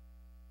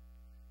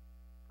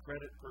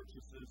 credit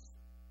purchases,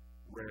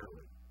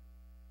 rarely.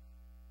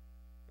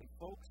 And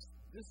folks,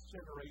 this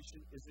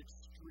generation is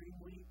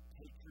extremely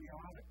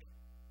patriotic.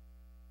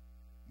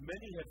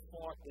 Many had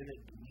fought in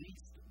at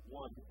least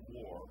one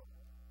war.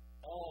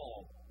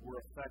 All were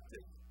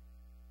affected.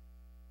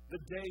 The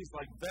days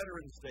like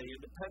Veterans Day,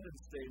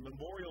 Independence Day,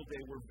 Memorial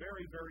Day were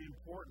very, very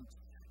important.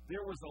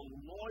 There was a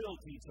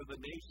loyalty to the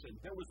nation.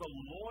 There was a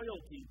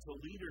loyalty to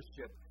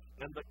leadership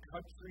and the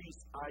country's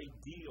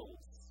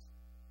ideals.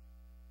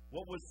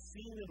 What was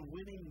seen in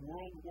winning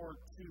World War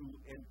II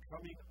and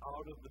coming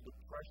out of the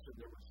Depression,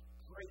 there was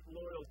great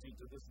loyalty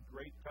to this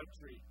great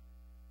country.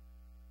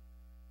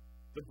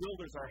 The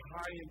builders are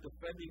high in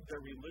defending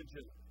their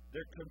religion.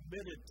 They're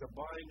committed to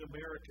buying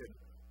American.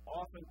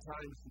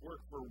 Oftentimes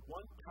work for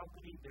one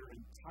company their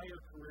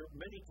entire career,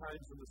 many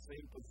times in the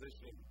same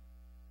position.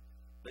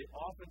 They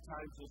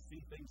oftentimes will see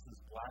things as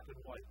black and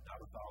white,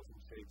 not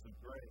 1,000 shades of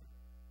gray.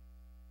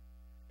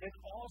 And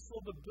also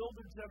the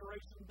builder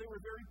generation, they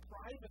were very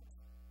private.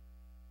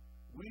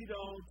 We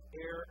don't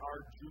air our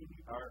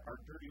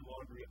dirty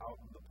laundry out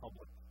in the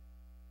public.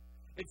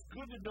 It's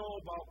good to know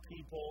about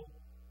people,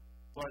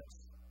 but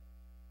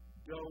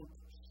don't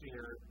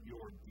share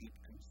your deep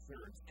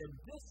concerns. And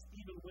this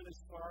even went as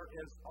far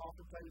as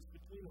oftentimes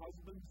between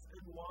husbands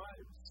and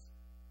wives.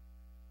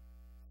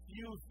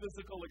 Few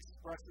physical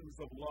expressions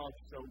of love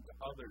shown to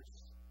others.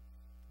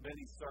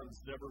 Many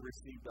sons never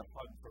received a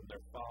hug from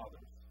their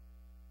fathers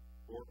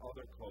or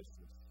other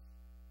closest.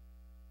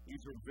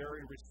 These are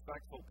very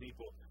respectful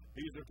people.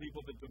 These are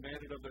people that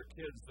demanded of their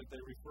kids that they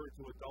refer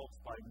to adults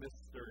by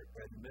Mr.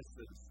 and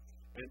Mrs.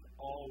 and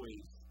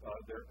always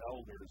their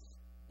elders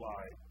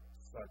by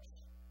such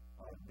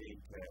name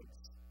tags.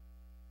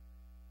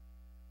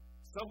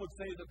 Some would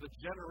say that the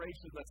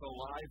generation that's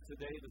alive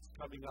today that's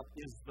coming up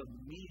is the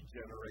me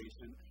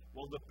generation.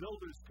 Well, the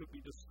builders could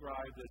be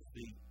described as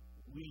the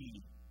we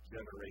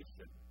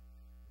generation.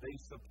 They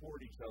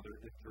support each other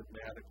in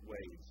dramatic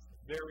ways.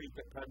 Very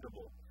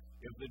dependable.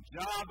 If the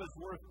job is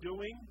worth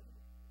doing,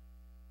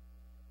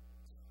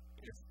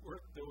 it's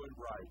worth doing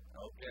right.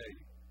 Okay.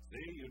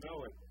 See, you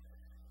know it.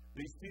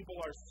 These people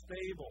are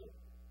stable.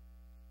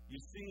 You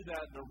see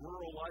that in a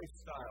rural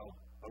lifestyle,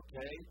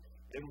 okay?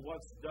 And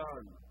what's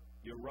done?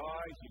 You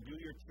rise, you do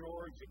your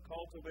chores, you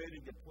cultivated,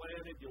 you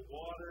planted, you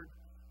watered,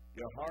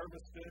 you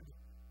harvested.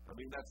 I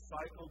mean, that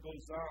cycle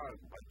goes on.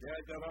 My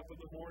dad got up in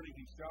the morning,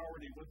 he showered,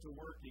 he went to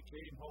work, he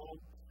came home,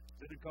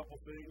 did a couple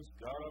things,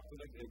 got up,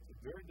 and it's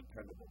very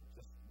dependable.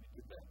 Just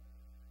do that.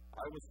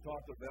 I was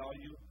taught the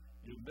value.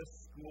 You miss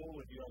school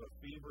if you have a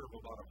fever of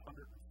about 105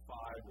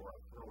 or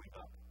I'm throwing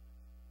up.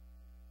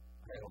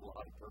 I had a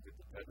lot of perfect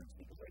attendance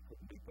because I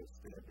couldn't meet those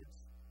standards.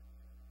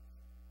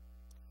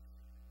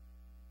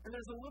 And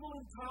there's a little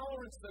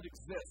intolerance that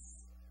exists.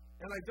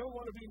 And I don't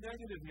want to be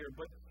negative here,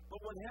 but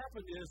what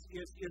happened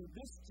is in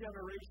this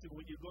generation,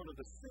 when you go to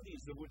the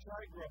cities in which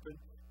I grew up in,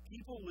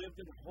 people lived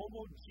in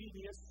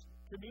homogeneous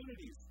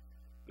communities.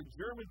 The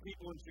German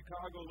people in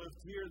Chicago lived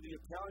here, the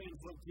Italians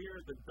lived here,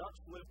 the Dutch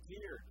lived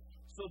here.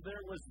 So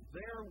there was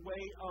their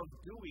way of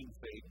doing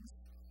things,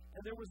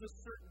 and there was a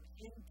certain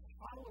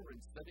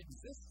intolerance that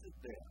existed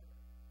there,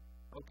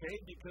 okay,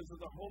 because of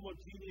the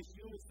homogeneous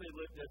units they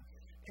lived in.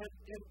 And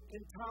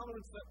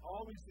intolerance that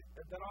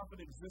often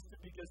existed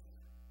because,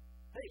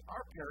 hey,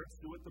 our parents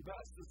do it the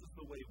best. This is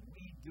the way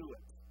we do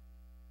it.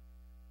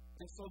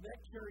 And so that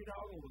carried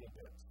out a little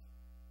bit.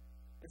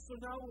 And so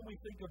now when we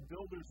think of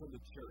builders in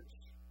the church,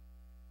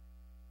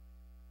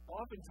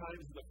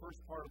 oftentimes in the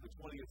first part of the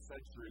 20th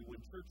century, when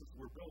churches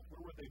were built,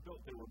 where were they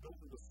built? They were built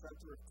in the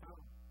center of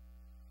town.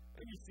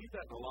 And you see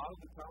that in a lot of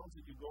the towns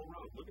that you go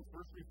around. Look at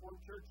First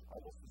Reformed Church,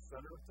 almost the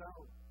center of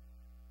town.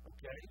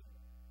 Okay?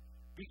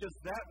 Because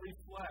that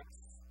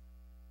reflects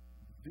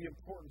the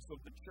importance of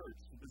the church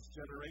to this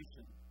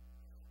generation.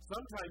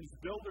 Sometimes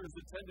builders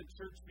attended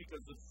church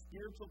because of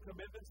spiritual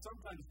commitment.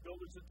 Sometimes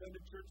builders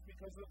attended church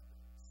because of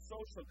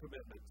social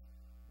commitment.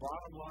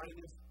 Bottom line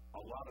is,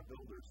 a lot of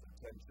builders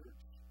attend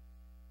church.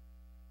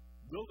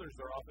 Builders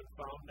are often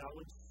found now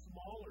in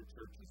smaller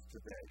churches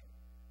today.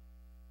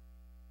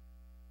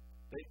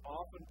 They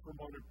often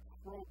promoted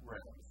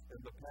programs in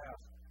the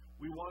past.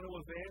 We want to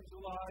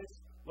evangelize.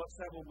 Let's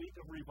have a week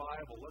of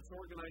revival. Let's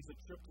organize a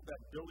trip to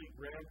that Billy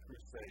Graham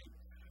crusade.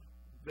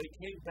 They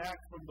came back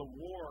from the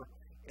war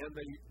and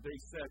they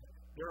said,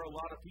 there are a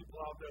lot of people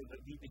out there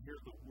that need to hear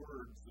the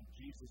words of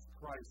Jesus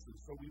Christ, and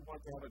so we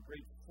want to have a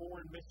great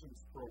foreign missions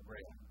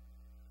program.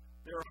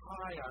 They're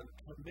high on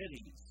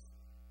committees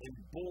and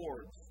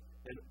boards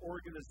and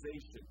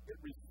organization. It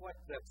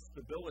reflects that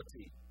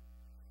stability.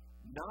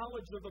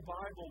 Knowledge of the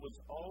Bible was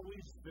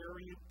always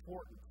very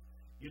important.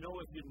 You know,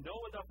 if you know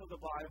enough of the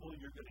Bible,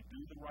 you're going to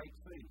do the right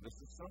thing. This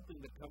is something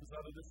that comes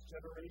out of this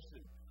generation.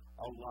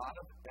 A lot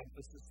of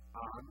emphasis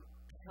on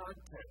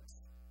content.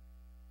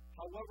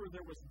 However,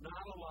 there was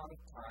not a lot of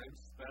time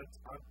spent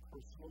on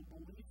personal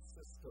belief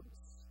systems.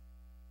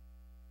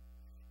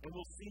 And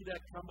we'll see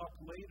that come up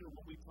later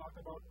when we talk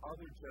about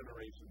other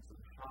generations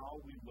and how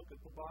we look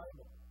at the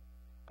Bible.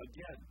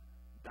 Again,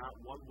 not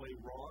one way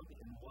wrong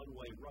and one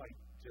way right,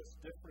 just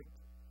different.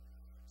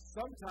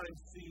 Sometimes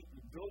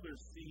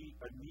builders see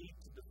a need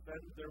to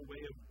defend their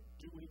way of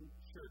doing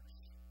church.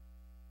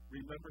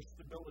 Remember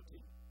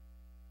stability.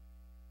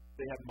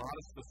 They have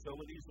modest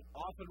facilities,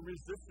 often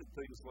resisted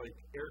things like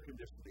air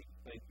conditioning.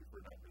 Thank you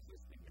for not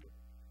resisting it.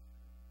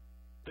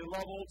 They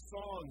love old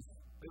songs.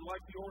 They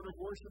like the order of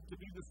worship to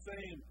be the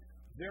same.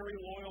 Very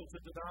loyal to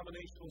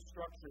denominational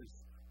structures.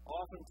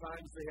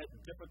 Oftentimes they had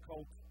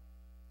difficulty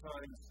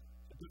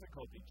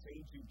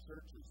changing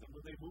churches. And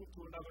when they moved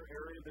to another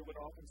area, they would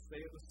often stay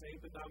in the same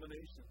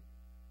denomination.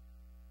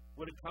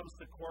 When it comes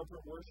to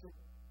corporate worship,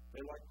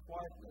 they like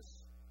quietness,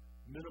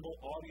 minimal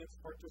audience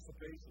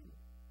participation,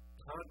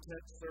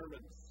 content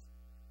sermons,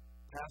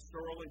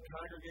 pastoral and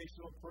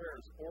congregational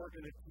prayers,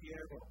 organ and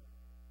piano.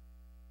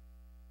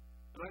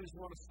 And I just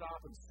want to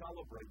stop and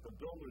celebrate the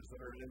builders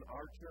that are in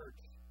our church.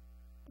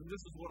 And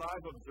this is what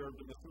I've observed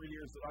in the 3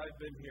 years that I've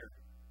been here.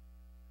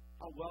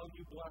 How well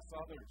you bless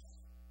others.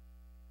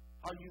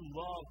 How you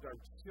loved our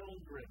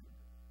children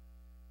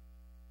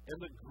and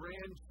the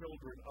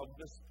grandchildren of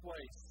this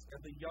place and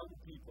the young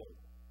people.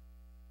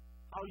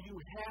 How you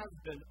have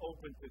been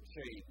open to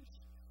change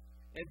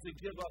and to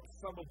give up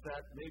some of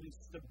that maybe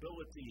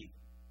stability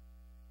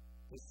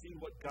to see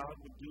what God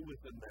would do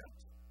within that.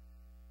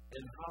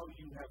 And how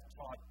you have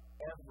taught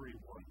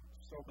everyone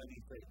so many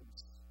things.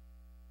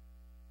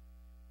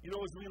 You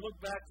know, as we look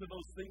back to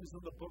those things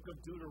in the book of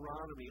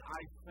Deuteronomy,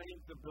 I thank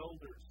the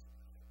builders.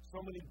 So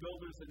many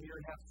builders in here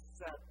have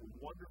set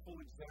wonderful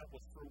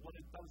examples for what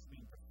it does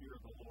mean to fear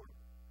the Lord,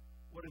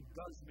 what it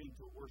does mean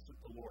to worship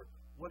the Lord,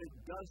 what it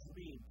does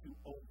mean to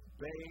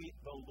obey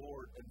the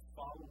Lord and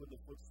follow in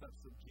the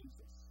footsteps of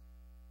Jesus.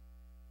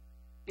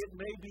 It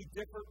may be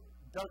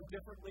done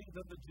differently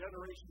than the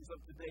generations of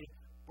today,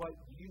 but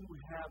you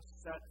have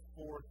set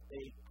forth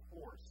a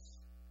course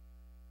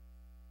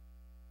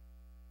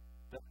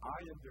that I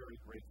am very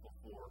grateful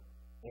for,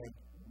 and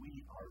we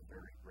are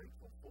very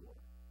grateful for.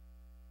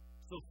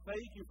 So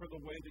thank you for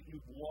the way that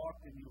you've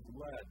walked and you've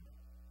led.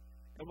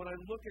 And when I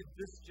look at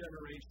this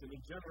generation,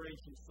 a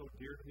generation so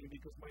dear to me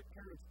because my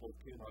parents both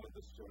came out of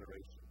this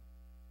generation.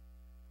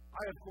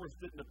 I, of course,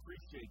 didn't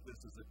appreciate this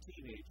as a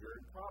teenager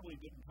and probably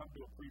didn't come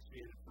to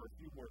appreciate it for a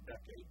few more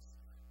decades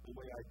the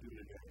way I do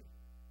today.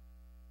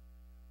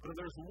 But if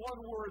there's one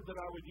word that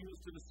I would use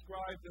to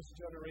describe this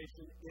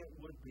generation, it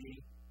would be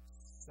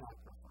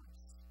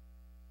sacrifice.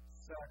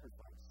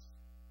 Sacrifice.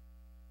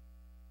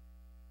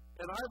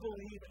 And I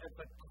believe at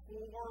the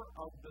core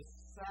of the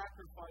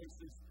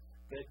sacrifices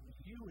that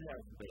you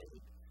have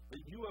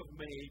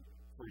made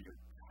for your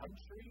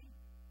country,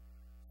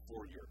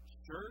 for your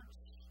church,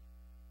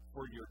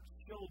 for your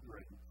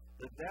children,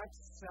 that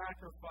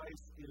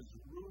sacrifice is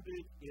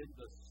rooted in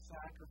the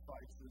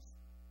sacrifices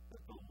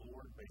that the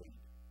Lord made.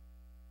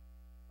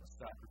 A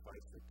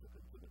sacrifice that took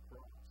him to the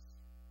cross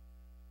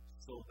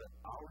so that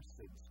our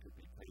sins could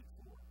be paid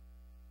for,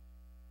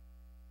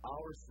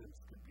 our sins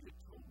could be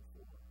atoned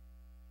for,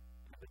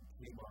 and then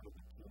came out of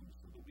the tomb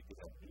so that we could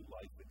have new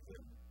life in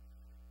him.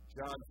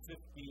 John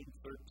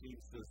 15:13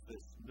 says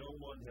this, "No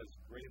one has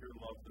greater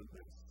love than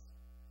this,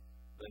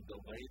 than to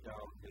lay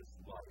down his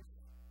life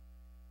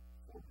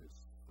for his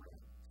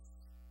friends."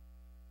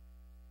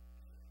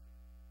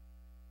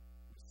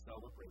 We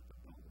celebrate the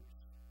builders.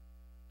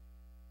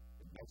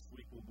 And next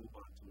week we'll move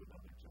on to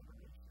another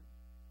generation.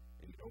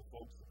 And you know,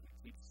 folks, if we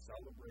keep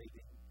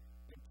celebrating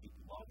and keep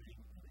loving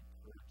and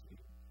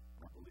encouraging,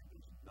 I believe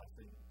there's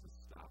nothing to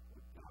stop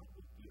what God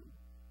will do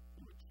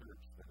through a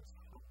church that is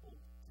humble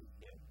to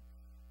him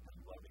and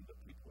loving the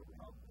people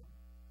around them.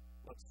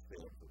 Let's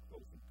stand for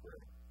closing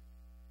prayer.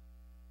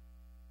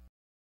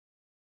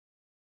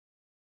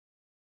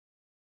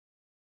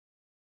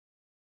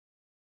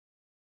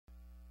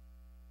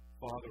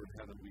 Father in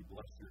heaven, we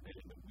bless your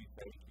name and we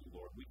thank you,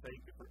 Lord. We thank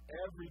you for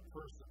every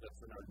person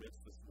that's in our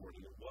midst this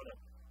morning. And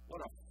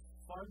what a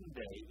fun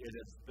day it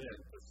has been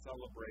to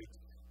celebrate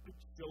the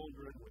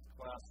children with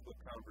classical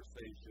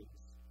conversations,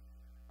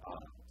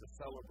 to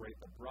celebrate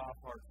the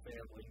Brofart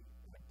family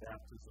and the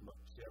baptism of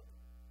Chip,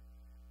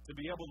 to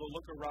be able to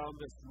look around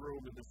this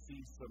room and to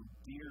see some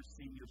dear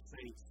senior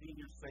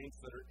saints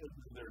that are in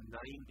their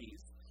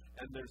 90s,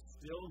 and they're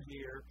still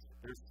here,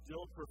 they're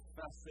still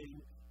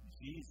professing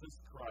Jesus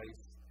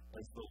Christ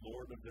as the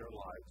Lord of their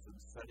lives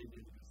and setting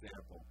an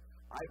example.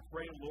 I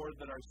pray, Lord,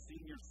 that our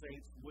senior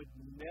saints would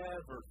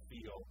never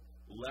feel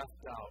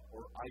left out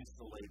or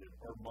isolated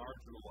or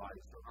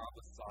marginalized or on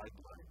the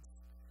sidelines.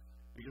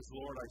 Because,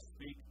 Lord, I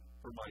speak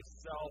for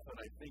myself and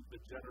I think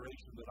the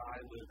generation that I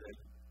live in,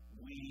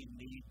 we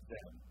need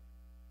them.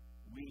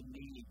 We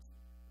need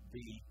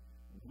the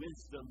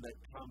wisdom that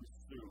comes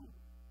through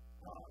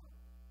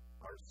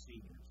our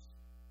seniors.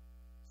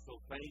 So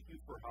thank you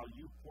for how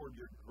you poured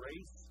your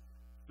grace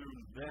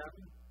through them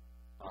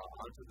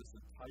onto this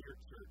entire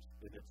church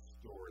in its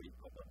story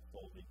of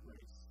unfolding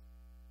grace.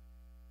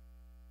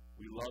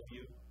 We love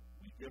you.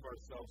 We give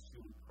ourselves to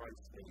you in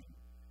Christ's name.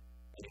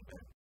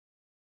 Amen.